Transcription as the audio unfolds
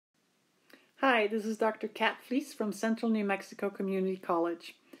Hi, this is Dr. Kat Fleece from Central New Mexico Community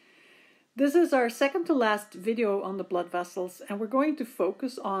College. This is our second to last video on the blood vessels, and we're going to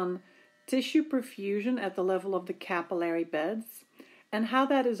focus on tissue perfusion at the level of the capillary beds and how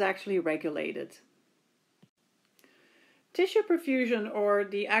that is actually regulated. Tissue perfusion, or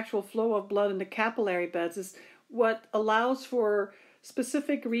the actual flow of blood in the capillary beds, is what allows for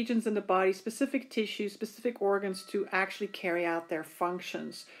specific regions in the body, specific tissues, specific organs to actually carry out their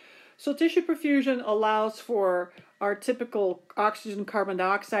functions. So tissue perfusion allows for our typical oxygen, carbon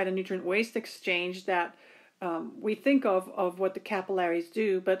dioxide, and nutrient waste exchange that we think of what the capillaries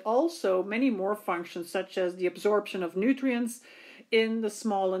do, but also many more functions such as the absorption of nutrients in the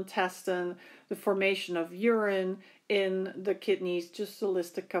small intestine, the formation of urine in the kidneys, just to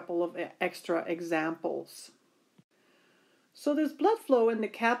list a couple of extra examples. So this blood flow in the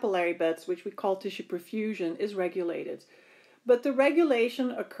capillary beds, which we call tissue perfusion, is regulated. But the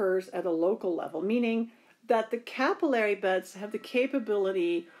regulation occurs at a local level, meaning that the capillary beds have the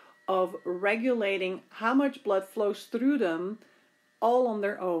capability of regulating how much blood flows through them all on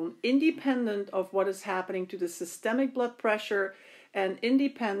their own, independent of what is happening to the systemic blood pressure and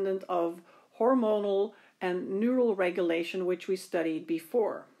independent of hormonal and neural regulation, which we studied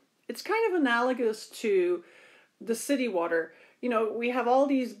before. It's kind of analogous to the city water. You know, we have all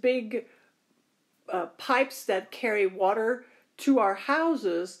these big pipes that carry water to our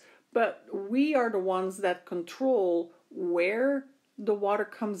houses, but we are the ones that control where the water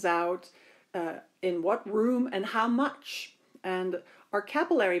comes out, in what room, and how much. And our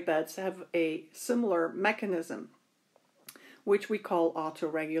capillary beds have a similar mechanism, which we call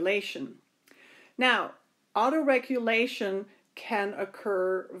autoregulation. Now, autoregulation can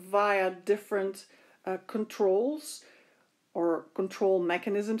occur via different controls or control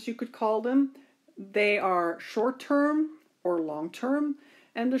mechanisms, you could call them. They are short-term or long-term,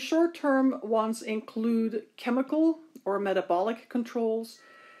 and the short-term ones include chemical or metabolic controls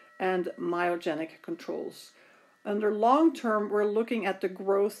and myogenic controls. Under long-term, we're looking at the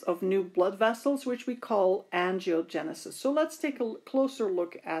growth of new blood vessels, which we call angiogenesis. So let's take a closer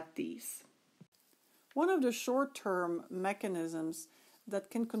look at these. One of the short-term mechanisms that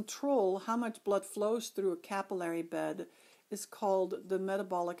can control how much blood flows through a capillary bed is called the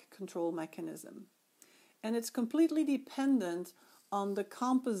metabolic control mechanism. And it's completely dependent on the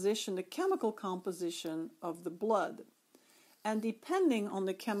composition, the chemical composition of the blood. And depending on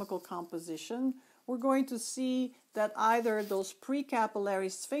the chemical composition, we're going to see that either those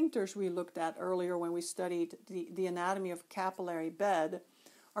precapillary sphincters we looked at earlier when we studied the anatomy of capillary bed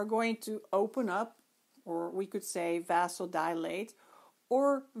are going to open up, or we could say vasodilate,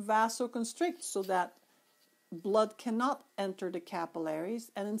 or vasoconstrict, so that blood cannot enter the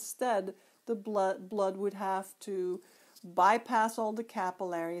capillaries, and instead the blood would have to bypass all the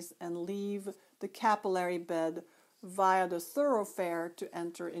capillaries and leave the capillary bed via the thoroughfare to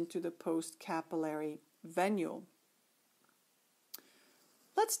enter into the post-capillary venule.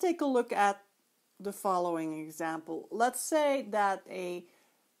 Let's take a look at the following example. Let's say that a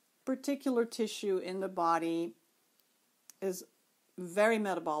particular tissue in the body is very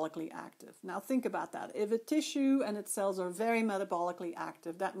metabolically active. Now think about that. If a tissue and its cells are very metabolically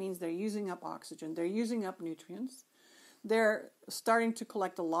active, that means they're using up oxygen, they're using up nutrients, they're starting to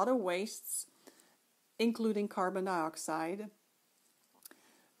collect a lot of wastes, including carbon dioxide.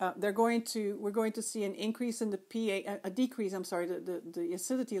 We're going to see an increase in the pH, a decrease, the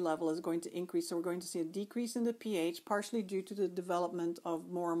acidity level is going to increase, so we're going to see a decrease in the pH, partially due to the development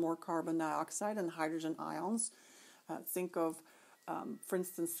of more and more carbon dioxide and hydrogen ions. Think of for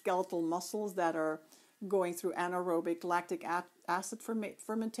instance, skeletal muscles that are going through anaerobic lactic acid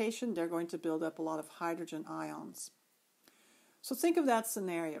fermentation. They're going to build up a lot of hydrogen ions. So think of that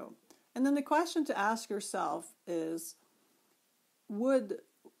scenario. And then the question to ask yourself is, would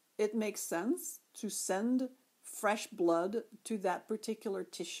it make sense to send fresh blood to that particular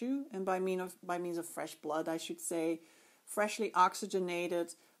tissue? And by means of fresh blood, I should say freshly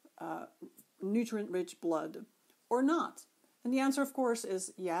oxygenated, nutrient-rich blood, or not? And the answer, of course,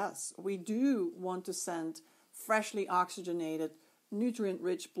 is yes. We do want to send freshly oxygenated,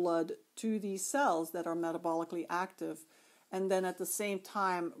 nutrient-rich blood to these cells that are metabolically active, and then at the same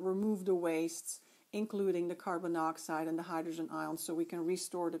time remove the wastes, including the carbon dioxide and the hydrogen ions, so we can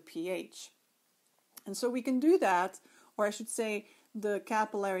restore the pH. And so we can do that, or I should say the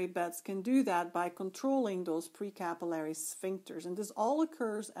capillary beds can do that by controlling those precapillary sphincters. And this all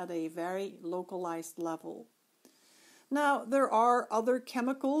occurs at a very localized level. Now, there are other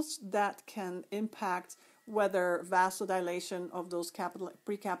chemicals that can impact whether vasodilation of those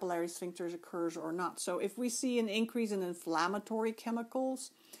precapillary sphincters occurs or not. So if we see an increase in inflammatory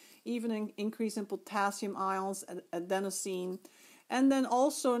chemicals, even an increase in potassium ions, adenosine, and then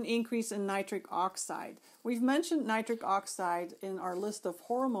also an increase in nitric oxide. We've mentioned nitric oxide in our list of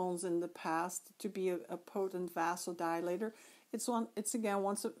hormones in the past to be a potent vasodilator. It's again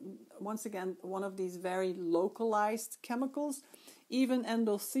once again one of these very localized chemicals. Even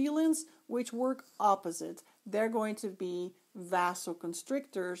endothelins, which work opposite, they're going to be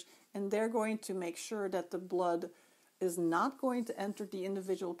vasoconstrictors, and they're going to make sure that the blood is not going to enter the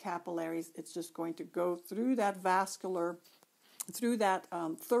individual capillaries. It's just going to go through that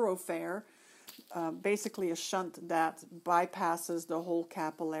thoroughfare, basically a shunt that bypasses the whole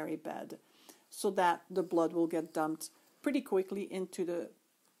capillary bed, so that the blood will get dumped pretty quickly into the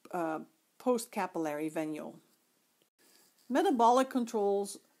post-capillary venule. Metabolic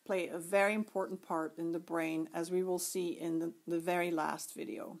controls play a very important part in the brain, as we will see in the very last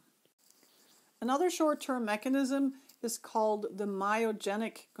video. Another short-term mechanism is called the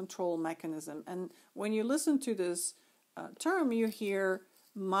myogenic control mechanism. And when you listen to this term, you hear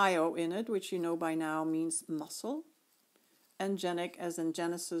myo in it, which you know by now means muscle, and genic as in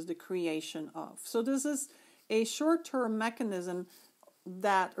genesis, the creation of. So this is a short-term mechanism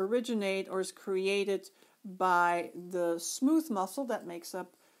that originates or is created by the smooth muscle that makes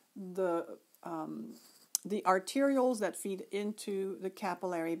up the arterioles that feed into the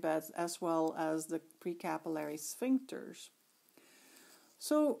capillary beds, as well as the precapillary sphincters.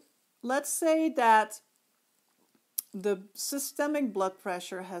 So let's say that the systemic blood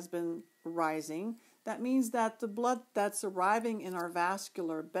pressure has been rising. That means that the blood that's arriving in our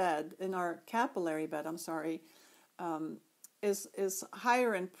vascular bed, in our capillary bed, is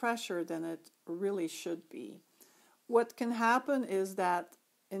higher in pressure than it really should be. What can happen is that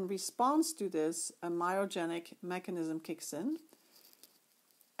in response to this, a myogenic mechanism kicks in.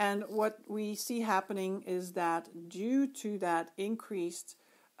 And what we see happening is that due to that increased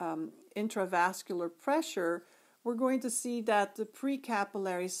intravascular pressure, we're going to see that the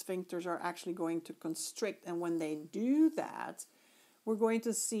precapillary sphincters are actually going to constrict. And when they do that, we're going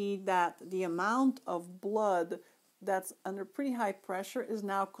to see that the amount of blood that's under pretty high pressure is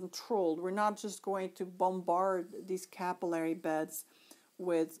now controlled. We're not just going to bombard these capillary beds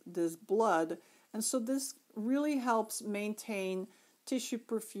with this blood. And so this really helps maintain tissue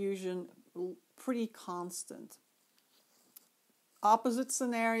perfusion pretty constant. Opposite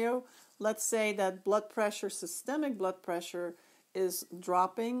scenario, let's say that blood pressure, systemic blood pressure, is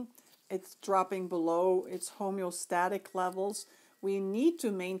dropping. It's dropping below its homeostatic levels. We need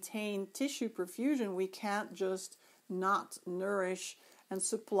to maintain tissue perfusion. We can't just not nourish and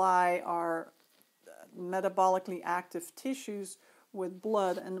supply our metabolically active tissues with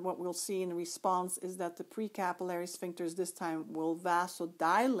blood. And what we'll see in response is that the precapillary sphincters this time will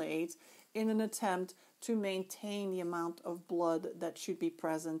vasodilate in an attempt to maintain the amount of blood that should be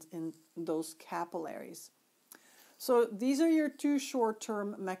present in those capillaries. So these are your two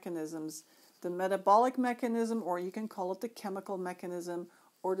short-term mechanisms: the metabolic mechanism, or you can call it the chemical mechanism,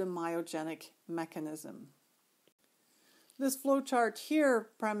 or the myogenic mechanism. This flowchart here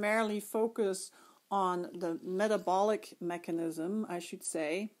primarily focuses on the metabolic mechanism, I should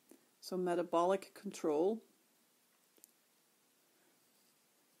say, so metabolic control.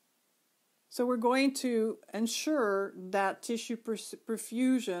 So we're going to ensure that tissue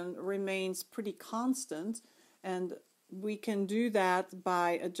perfusion remains pretty constant, and we can do that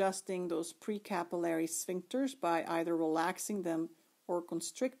by adjusting those precapillary sphincters by either relaxing them or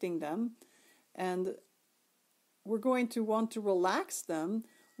constricting them. And we're going to want to relax them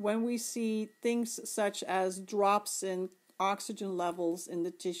when we see things such as drops in oxygen levels in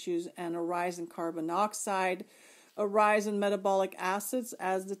the tissues and a rise in carbon dioxide, a rise in metabolic acids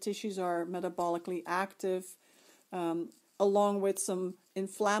as the tissues are metabolically active, along with some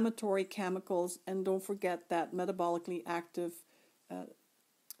inflammatory chemicals. And don't forget that metabolically active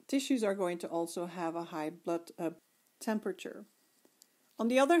tissues are going to also have a high blood temperature. On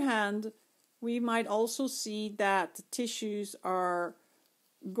the other hand, we might also see that the tissues are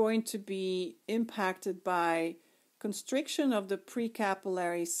going to be impacted by constriction of the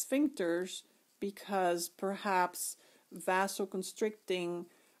precapillary sphincters, because perhaps vasoconstricting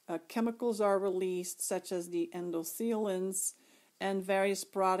chemicals are released, such as the endothelins, and various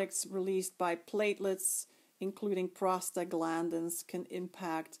products released by platelets, including prostaglandins, can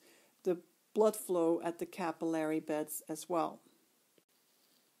impact the blood flow at the capillary beds as well.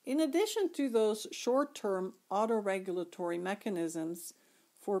 In addition to those short-term autoregulatory mechanisms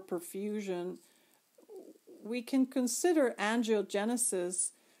for perfusion, we can consider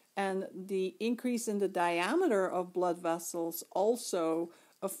angiogenesis and the increase in the diameter of blood vessels also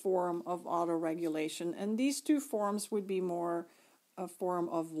a form of autoregulation. And these two forms would be more a form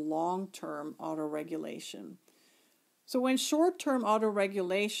of long-term autoregulation. So when short-term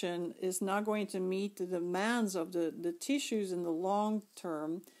autoregulation is not going to meet the demands of the tissues in the long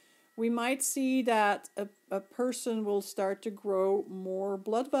term, we might see that a person will start to grow more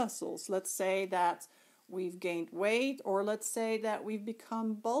blood vessels. Let's say that we've gained weight, or let's say that we've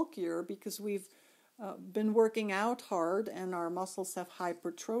become bulkier because we've been working out hard and our muscles have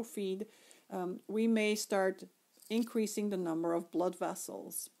hypertrophied. We may start increasing the number of blood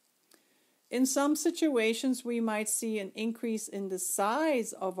vessels. In some situations, we might see an increase in the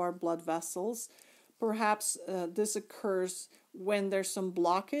size of our blood vessels. Perhaps this occurs when there's some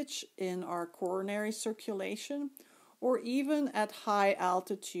blockage in our coronary circulation, or even at high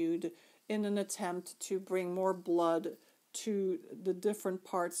altitude in an attempt to bring more blood to the different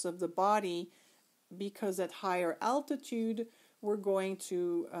parts of the body, because at higher altitude we're going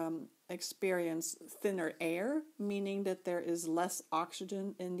to experience thinner air, meaning that there is less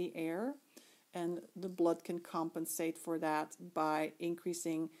oxygen in the air, and the blood can compensate for that by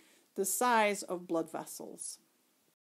increasing the size of blood vessels.